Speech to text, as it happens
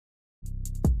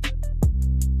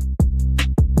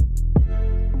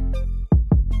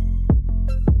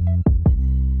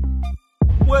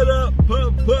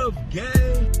Puff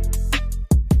gang.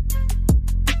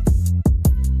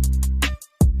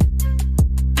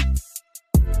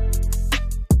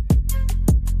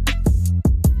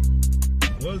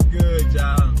 What's good,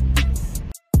 y'all?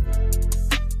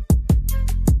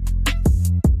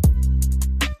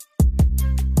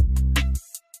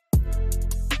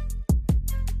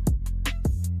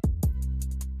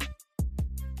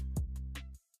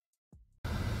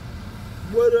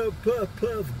 What up,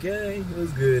 Puff gang?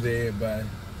 What's good, everybody?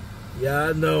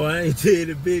 Y'all know I ain't did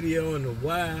a video in a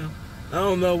while. I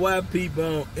don't know why people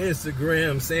on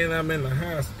Instagram saying I'm in the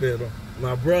hospital.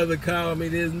 My brother called me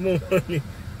this morning.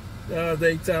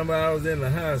 They talking about I was in the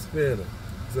hospital.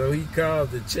 So he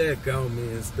called to check on me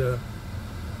and stuff.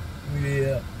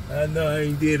 Yeah, I know I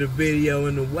ain't did a video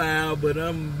in a while, but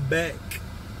I'm back.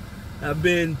 I've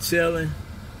been chilling.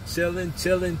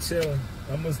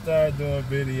 I'm gonna start doing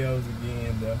videos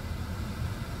again though.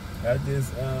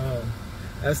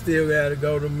 I still gotta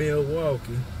go to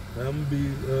Milwaukee. I'm gonna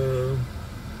be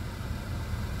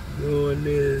doing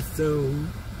this soon.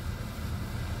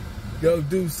 Go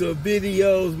do some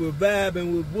videos with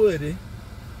Vibing with Woody.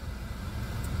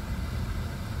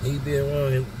 He been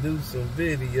wanting to do some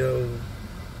videos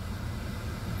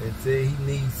and say he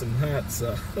needs some hot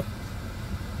sauce.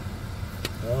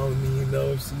 I don't even know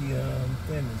if she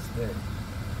finished that.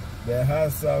 That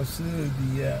hot sauce should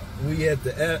be out. We at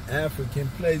the African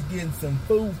place getting some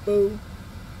food.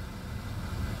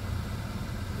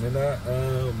 And I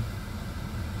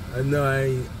know I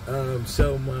ain't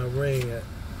showed my ring.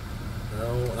 I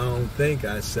don't think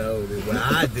I showed it. Well,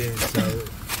 I didn't show it.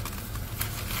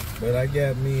 But I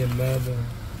got me another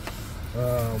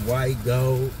white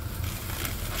gold.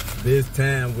 This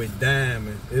time with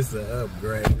diamond. It's an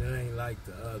upgrade. It ain't like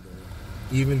the other one.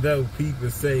 Even though people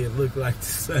say it looked like the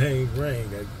same ring.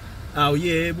 Oh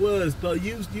yeah, it was. But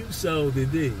you sold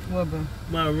it, did you? What, bro?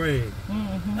 My ring.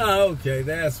 Mm-hmm. Oh, okay,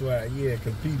 that's why. Yeah,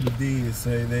 because people did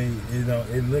say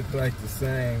it looked like the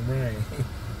same ring,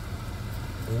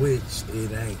 which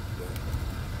it ain't. But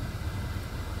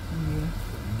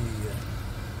yeah.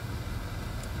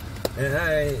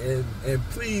 And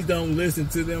please don't listen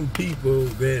to them people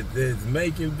that's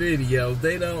making videos.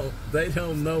 They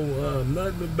don't know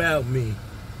nothing about me.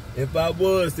 If I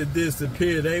was to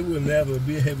disappear, they would never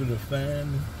be able to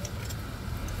find me.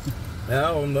 I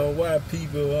don't know why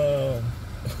people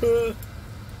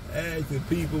asking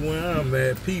people where I'm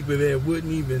at, people that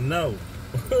wouldn't even know,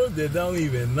 that don't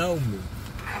even know me.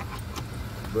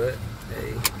 But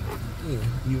hey, yeah,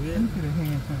 you ready?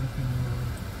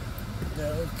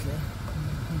 Okay.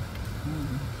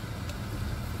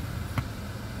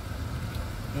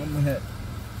 I'm gonna have.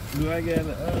 Do I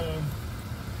gotta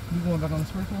You going back on the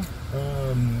sprinkler?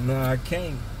 No, I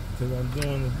can't because I'm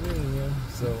doing the video.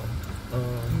 So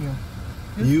yeah.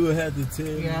 You would have to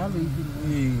tell me. Yeah, I'll leave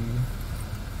you.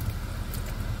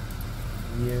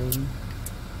 Yeah.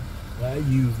 I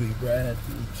usually ride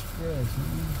the express.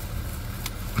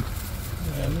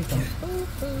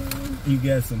 You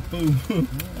got some food.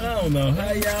 I don't know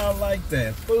how y'all like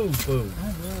that food. I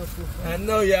love food. I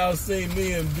know y'all seen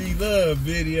me and B-Love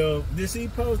video. Did she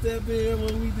post that video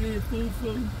when we did food?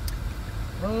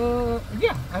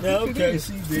 Yeah. I think Okay,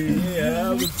 she did. Yeah,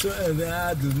 I was trying that.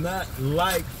 I do not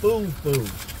like food.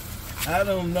 I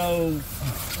don't know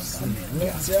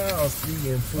what y'all see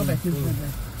in food.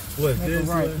 What, this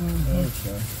one?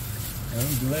 Okay.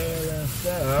 I'm glad I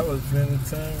stopped. I was finna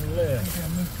turn left.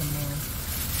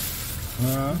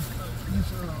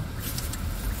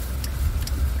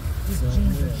 This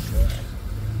ginger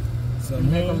juice.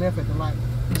 Make a left at the light.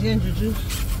 Ginger juice.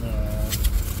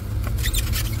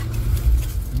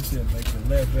 You should make a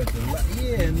left at the light.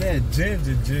 Yeah, and that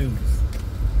ginger juice.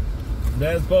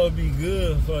 That's supposed to be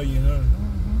good for you, huh?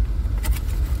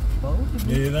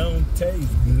 It don't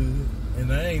taste good,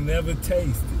 and I ain't never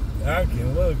tasted. I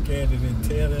can look at it and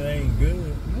tell it ain't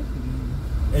good.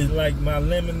 It's like my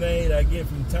lemonade I get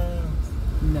from Tom's.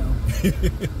 No.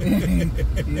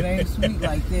 It ain't sweet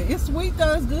like that. It's sweet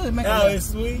though, it's good. It's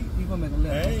sweet? You gonna make a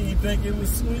left. I ain't think it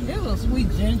was sweet. It was sweet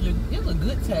ginger. It was a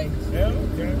good taste. Yeah,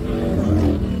 okay.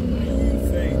 When you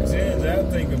say ginger, I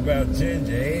think about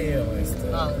ginger ale and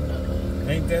stuff. Oh, no.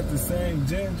 Ain't that the same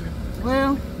ginger?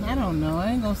 Well, I don't know.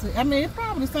 I ain't gonna say. I mean, it's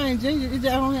probably the same ginger. It just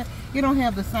don't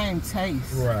have the same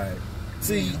taste. Right.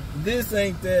 See, this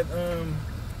ain't that.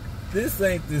 This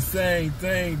ain't the same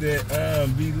thing that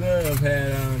B-Love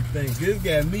had. I don't think this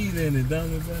got meat in it,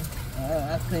 don't it?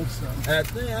 I think so. I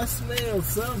think I smelled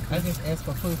something. I just asked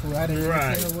for fufu. I didn't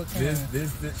Right. tell her what kind.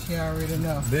 She already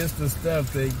know. This the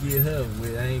stuff they get her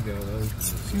with. I ain't gonna.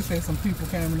 She said some people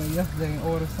came in there yesterday and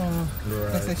ordered some.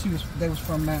 Right. They said they was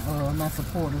from my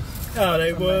supporters. Oh,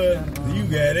 they From was. China, You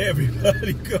got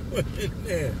everybody going in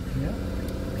there. Yeah.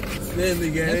 Cindy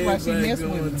got That's why she everybody messed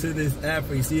with going me. to this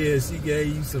Africa. Yeah, she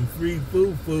gave you some free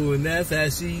fufu, and that's how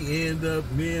she ended up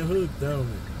being hooked on it.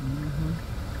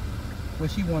 Well,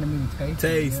 she wanted me to taste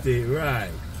Taste it, right.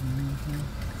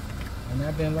 And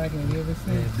I've been liking it ever And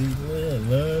since. D-Love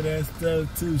love that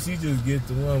stuff too. She just get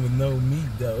the one with no meat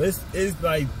though. It's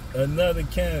like another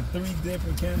kind, 3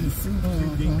 different kinds of soup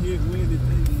you can get with it.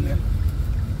 Yeah.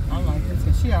 I like this,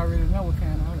 and she already know what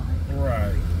kind I like.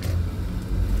 Right.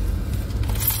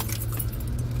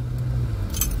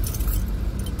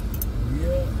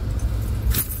 Yeah.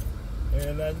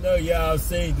 And I know y'all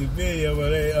seen the video where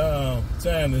they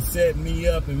trying to set me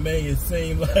up and make it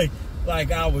seem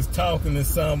like I was talking to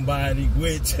somebody,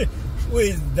 which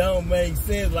don't make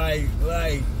sense. Like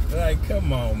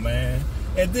come on, man.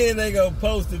 And then they go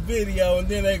post the video and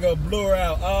then they go blur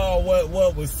out all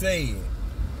what was said.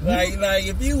 Like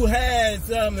if you had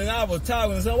something and I was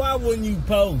talking, so why wouldn't you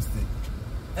post it?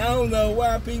 I don't know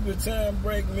why people trying to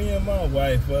break me and my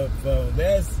wife up for.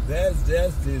 That's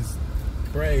just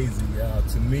crazy, y'all,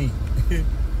 to me.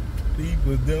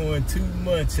 People doing too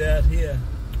much out here.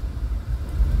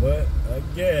 But I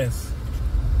guess.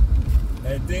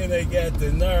 And then they got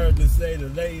the nerve to say the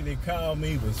lady that called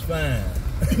me was fine.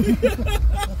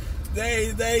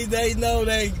 they know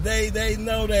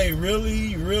they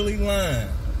really lying.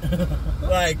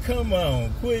 Like, come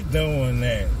on, quit doing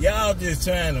that. Y'all just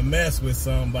trying to mess with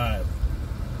somebody.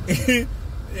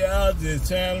 Y'all just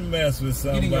trying to mess with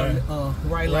somebody. You need your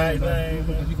right lane,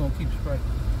 because you're going to keep straight.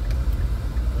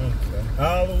 Okay.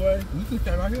 All the way? You keep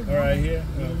that right here. Right here?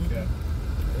 Okay.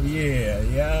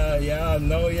 Yeah, y'all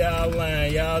know y'all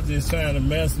lying. Y'all just trying to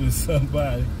mess with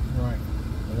somebody. Right.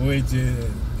 Which is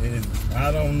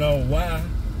I don't know why.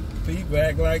 People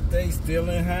act like they still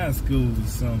in high school or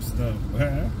some stuff.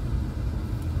 Huh?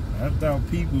 I thought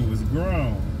people was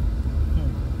grown.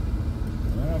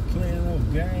 I'm not playing no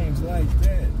games like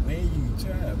that. Man, you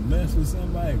try to mess with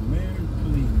somebody, married,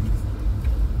 please.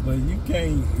 But you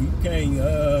can't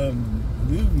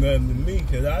do nothing to me,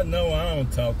 because I know I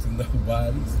don't talk to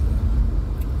nobody.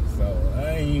 So I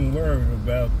ain't even worried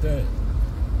about that.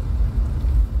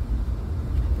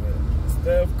 But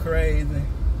stuff crazy.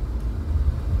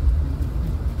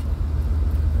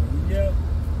 Yep.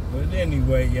 But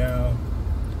anyway, y'all.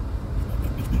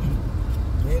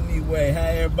 Anyway, how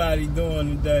everybody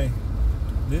doing today?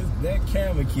 That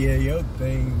camera key, your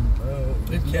thing,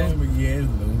 the camera key is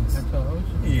loose. I told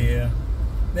you. Yeah.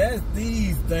 That's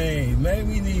these things. Maybe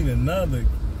we need another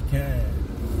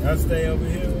kind. I stay over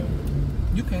here.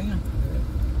 You can.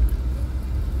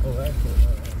 Oh, that's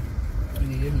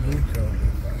yeah, it's loose over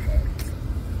here.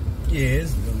 Yeah,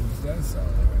 it's loose. That's all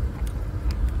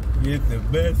right. Get the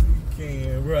best you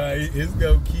can, right? It's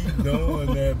gonna keep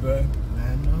doing that, but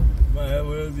I know. might as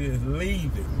well just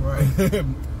leave it. Right.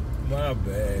 My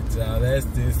bad, y'all. That's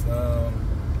this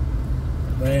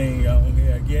thing on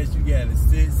here. I guess you gotta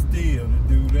sit still to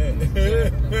do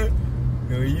that.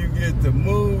 When you get to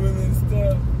moving and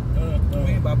stuff. We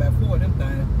ain't about 4 of them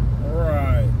things.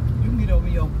 Right. You can get over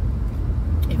your,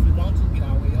 if you want to, get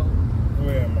all the way over.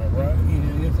 Where am I, right?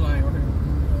 Yeah, this line right here.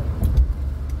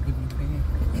 If you can.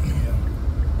 Yeah.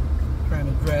 Trying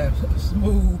to drive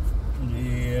smooth.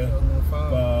 Yeah. So don't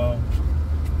fall.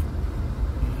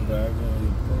 But I gotta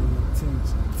pay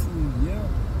attention to, yeah.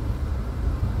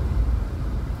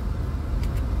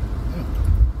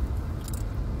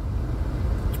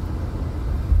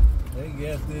 They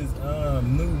got this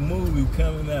new movie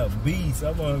coming out, Beast.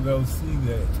 I want to go see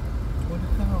that. What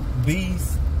it called?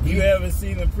 Beast. You ever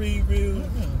seen the preview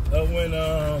of when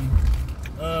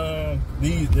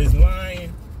this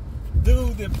lion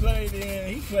dude that played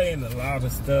in? He playing a lot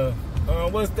of stuff.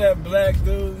 What's that black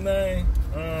dude's name?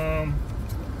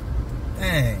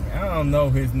 Dang, I don't know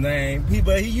his name.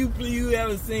 But you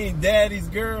ever seen Daddy's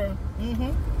Girl?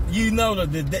 Mm-hmm. You know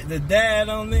the dad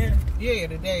on there? Yeah,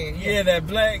 the dad. Yeah, that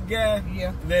black guy.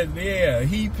 Yeah.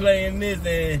 He playing this,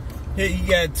 and he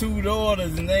got 2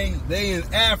 daughters, and they in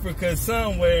Africa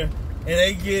somewhere, and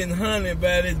they getting hunted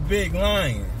by this big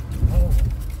lion. Oh.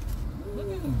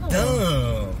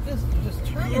 Dumb. Just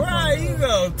turn. Right, you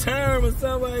gonna turn when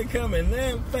somebody coming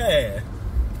that fast.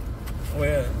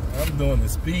 Well, I'm doing the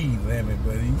speed limit,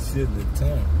 but he shouldn't have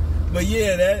turned. But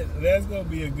yeah, that's gonna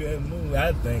be a good movie,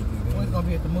 I think. We're gonna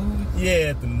be at the movie? Yeah,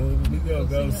 at the movie. We gonna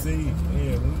go see it.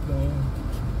 Yeah, we gonna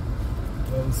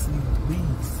go see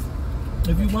Beast.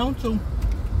 If you want to, you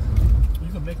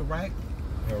can make a right.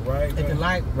 Right at the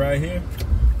light. Right here?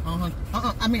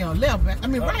 I mean on left. I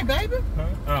mean right, baby. Huh?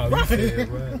 Oh, you said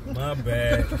right. My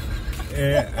bad.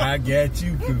 Yeah, I got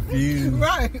you confused.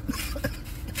 Right.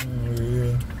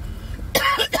 Yeah.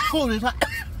 Oh, this hot.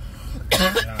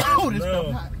 Oh, this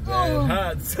stuff hot. That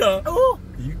hot stuff. Oh.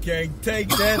 You can't take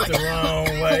that the wrong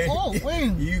way. Oh,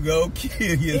 you go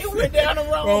kill yourself. You went down the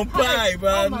wrong pipe.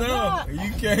 I know. God.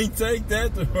 You can't take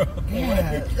that the wrong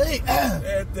way.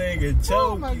 That thing is choking.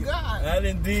 Oh my God. I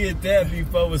done did that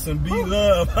before with some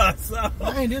B-Love I saw.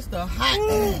 Man, this stuff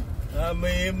hot. I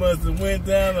mean, it must have went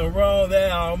down the wrong.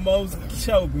 That almost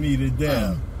choked me to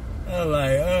death. I'm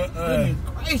like, Goodness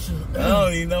gracious. I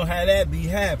don't even know how that be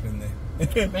happening.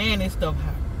 Man, this stuff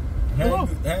hot.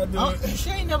 She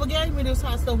ain't never gave me this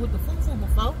hot stuff with the fufu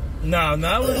before. No,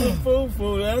 not with the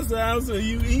fufu. That's how so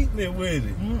you eating it with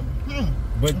it.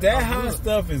 But that hot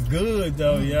stuff is good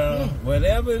though, y'all.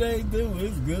 Whatever they do,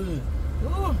 it's good.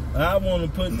 I want to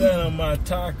put that on my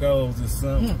tacos or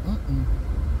something.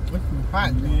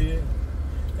 Hot, yeah.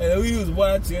 And we was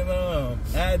watching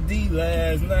ID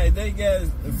last night. They got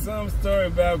some story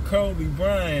about Kobe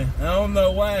Bryant. I don't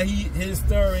know why his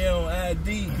story on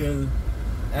ID, because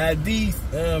ID's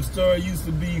story used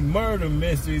to be murder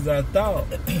mysteries, I thought.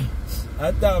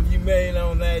 I thought if you made it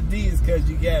on ID, it's because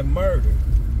you got murdered.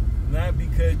 Not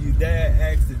because you died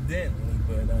accidentally,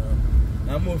 but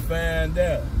I'm going to find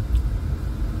out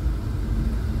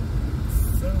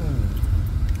soon.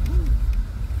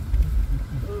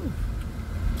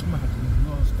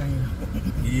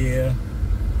 Yeah.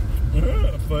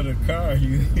 For the car,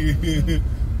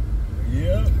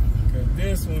 yeah. Cause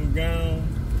this one gone.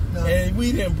 No. And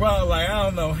we didn't brought like I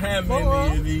don't know how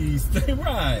many of these things.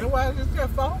 Right. Why is this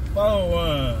four?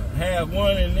 Have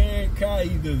one in every car.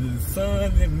 Either the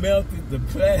sun that melted the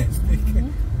plastic,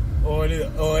 or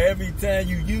every time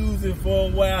you use it for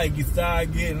a while, you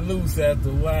start getting loose after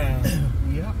a while.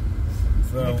 Yeah.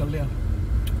 So make a left.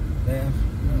 Left.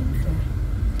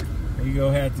 You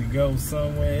gonna have to go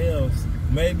somewhere else.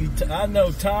 Maybe I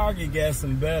know Target got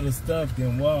some better stuff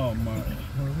than Walmart.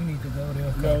 Well, we need to go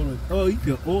there. You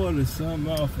can order something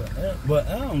off of, but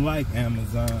I don't like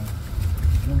Amazon.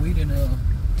 Well, we didn't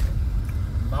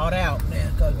bought out now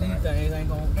because these things ain't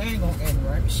gonna end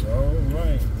right. So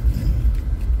right.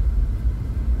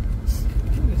 It's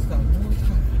so good.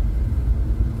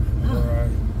 All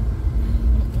right.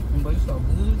 But it's so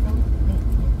good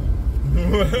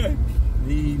though.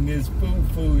 Eating this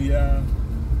fufu, y'all.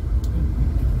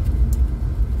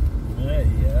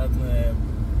 Yeah, I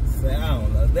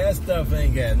don't know. That stuff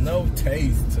ain't got no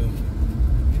taste to it.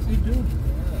 Yes, it do.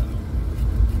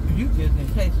 Yeah. You just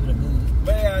didn't taste it good.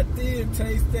 Man, I did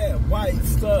taste that white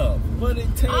stuff. What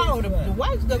it tastes like? The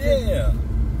white stuff? Yeah.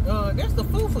 That's the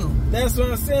fufu. That's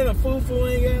what I'm saying. The fufu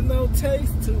ain't got no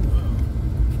taste to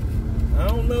it. I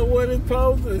don't know what it's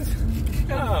supposed to.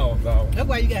 I don't know. That's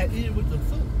why you got to eat it with the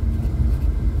soup.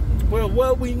 Well,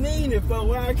 what we need it for?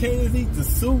 Why can't you eat the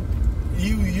soup?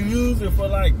 You use it for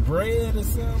like bread or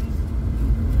something?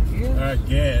 Yeah. I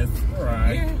guess.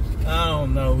 Right. Yeah. I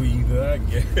don't know either. I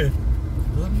guess. Good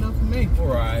enough for me.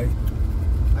 Right.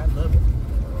 I love it.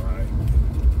 Right.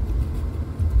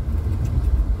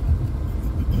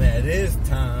 Now this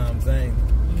times ain't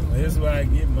it? This is where I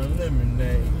get my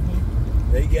lemonade.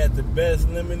 They got the best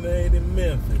lemonade in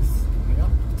Memphis. Yep.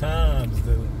 Times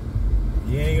do.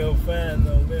 You ain't gonna find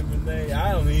no lemonade.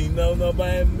 I don't even know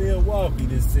nobody in Milwaukee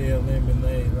that sell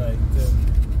lemonade like that.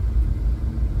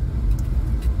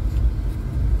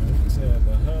 I'm trying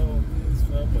to hold this.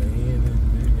 I'm gonna end this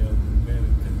video in a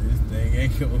minute because this thing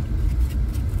ain't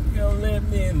gonna let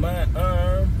me in my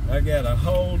arm. I gotta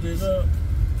hold it up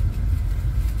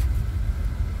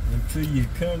until you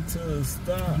come to a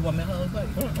stop. You want me to hold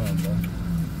it? Bro.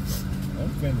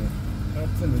 I'm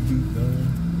finna do done.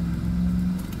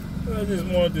 I just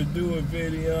wanted to do a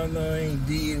video. I know I ain't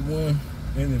did one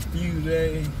in a few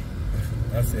days.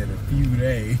 I said a few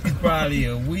days. Probably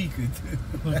a week or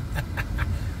two.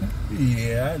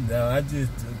 Yeah, I know. I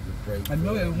just took a break. I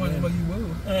know everyone where you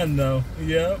were. I know.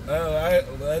 Yeah.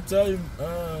 I told you,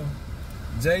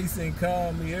 Jason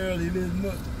called me early this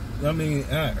morning. I mean,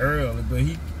 not early, but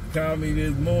he called me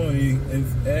this morning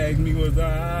and asked me was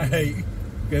I alright.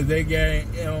 Because they got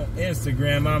on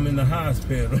Instagram, I'm in the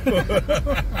hospital.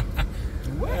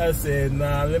 I said,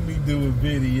 nah, let me do a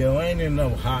video. I ain't in no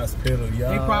hospital,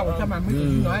 y'all. They probably talking about me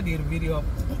because you know I did a video at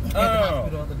the hospital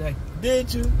the other day.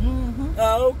 Did you?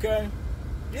 Oh, okay.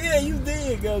 Yeah, you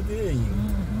did go, didn't you?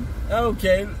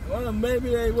 Okay. Well, maybe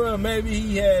they were. Maybe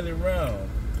he had it wrong.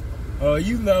 Or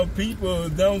you know, people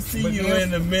don't see But you yes.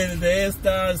 in a minute. They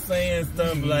start saying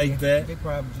stuff like that. They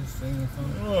probably just saying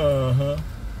something. Uh-huh.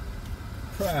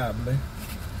 Probably.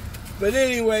 But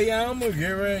anyway, y'all, I'm gonna get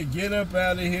ready to get up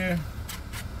out of here.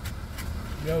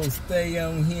 Go stay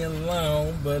on here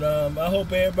long. But I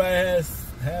hope everybody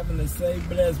having a safe,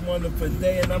 blessed, wonderful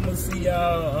day. And I'm gonna see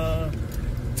y'all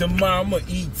tomorrow. I'm gonna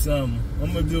eat something.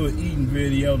 I'm gonna do an eating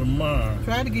video tomorrow.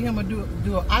 Try to get him to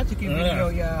do an African video,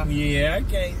 y'all. Yeah, I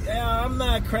can't. I'm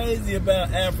not crazy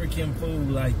about African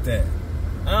food like that.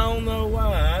 I don't know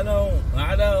why. I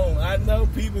know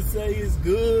people say it's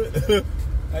good.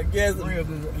 I guess Real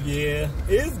good. Yeah,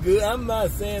 it's good. I'm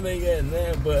not saying they got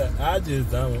that, but I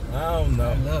just don't. I don't know.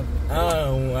 I love it. I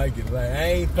don't like it. Like I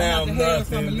ain't found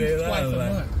nothing that I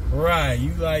like. Right,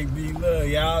 you like B-Love.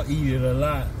 Y'all eat it a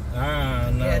lot. I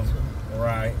don't know.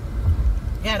 Right.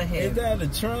 Gotta have it. Is that a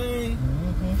train?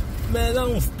 Mm-hmm. Man,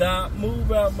 don't stop.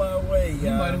 Move out my way, y'all.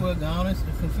 You might as well go on and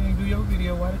continue to do your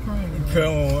video while the train is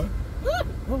Come on.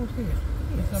 What was that?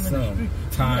 Some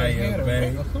tire,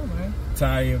 baby.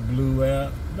 Tire blew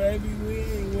out. Baby, we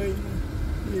ain't waiting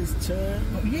this turn.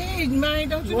 Yeah, man,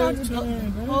 don't you know?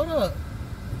 Hold up.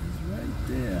 It's right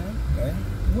there. Okay.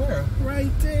 Where?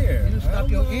 Right there. It'll stop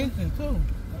your engine, too.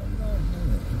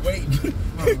 Wait.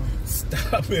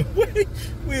 Stop and wait.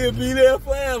 We'll be there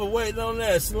forever waiting on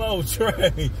that slow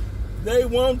train. They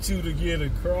want you to get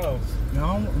across. No,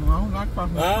 I don't like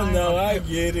crossing the I train. know, I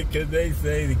get it, because they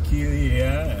say to kill you.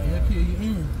 It'll kill you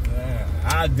in.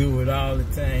 I do it all the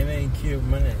time. It ain't kill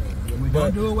mine.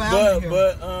 Don't do it while I'm here.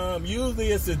 But usually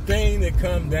it's a thing that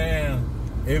come down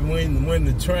when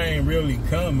the train really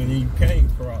come and you can't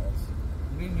cross.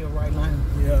 Get in your right line.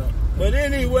 Yeah. But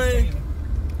anyway.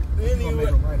 Make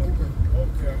a right over.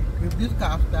 Okay. If this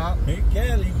car stop. It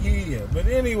gotta, yeah. But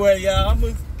anyway, y'all, I'm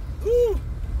gonna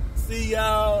see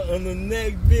y'all in the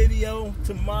next video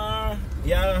tomorrow.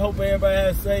 Y'all, I hope everybody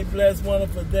has a safe, blessed,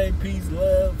 wonderful day. Peace,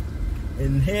 love,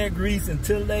 and hair grease.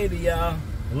 Until later, y'all.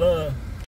 Love.